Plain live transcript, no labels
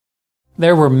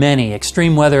There were many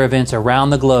extreme weather events around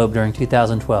the globe during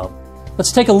 2012.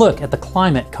 Let's take a look at the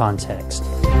climate context.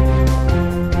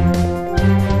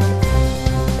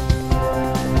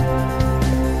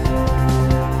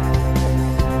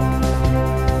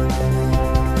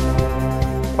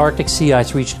 Arctic sea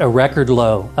ice reached a record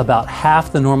low, about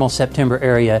half the normal September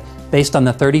area based on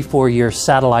the 34-year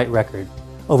satellite record.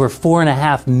 Over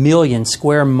 4.5 million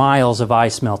square miles of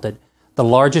ice melted, the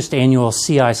largest annual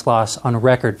sea ice loss on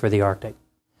record for the Arctic.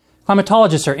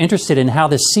 Climatologists are interested in how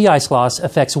this sea ice loss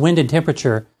affects wind and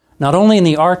temperature not only in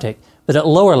the Arctic, but at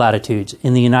lower latitudes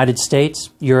in the United States,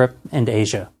 Europe, and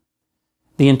Asia.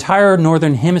 The entire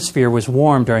Northern Hemisphere was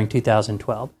warm during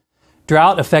 2012.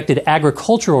 Drought affected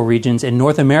agricultural regions in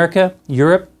North America,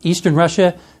 Europe, Eastern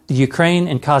Russia, the Ukraine,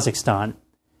 and Kazakhstan.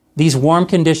 These warm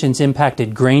conditions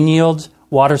impacted grain yields,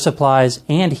 water supplies,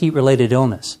 and heat-related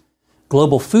illness.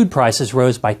 Global food prices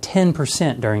rose by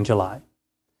 10% during July.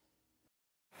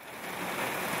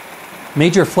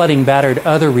 Major flooding battered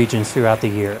other regions throughout the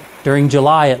year. During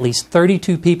July, at least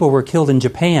 32 people were killed in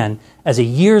Japan as a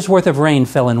year's worth of rain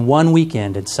fell in one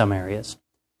weekend in some areas.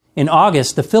 In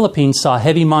August, the Philippines saw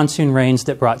heavy monsoon rains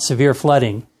that brought severe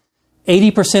flooding.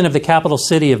 80% of the capital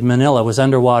city of Manila was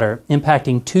underwater,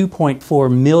 impacting 2.4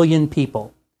 million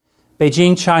people.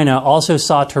 Beijing, China also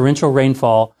saw torrential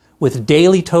rainfall with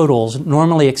daily totals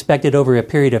normally expected over a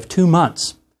period of 2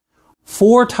 months.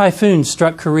 4 typhoons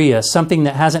struck Korea, something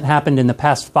that hasn't happened in the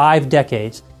past 5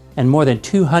 decades, and more than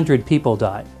 200 people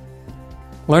died.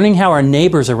 Learning how our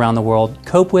neighbors around the world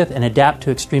cope with and adapt to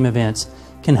extreme events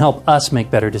can help us make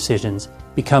better decisions,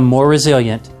 become more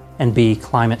resilient, and be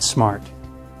climate smart.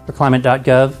 For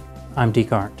climate.gov, I'm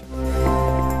Deke Arndt.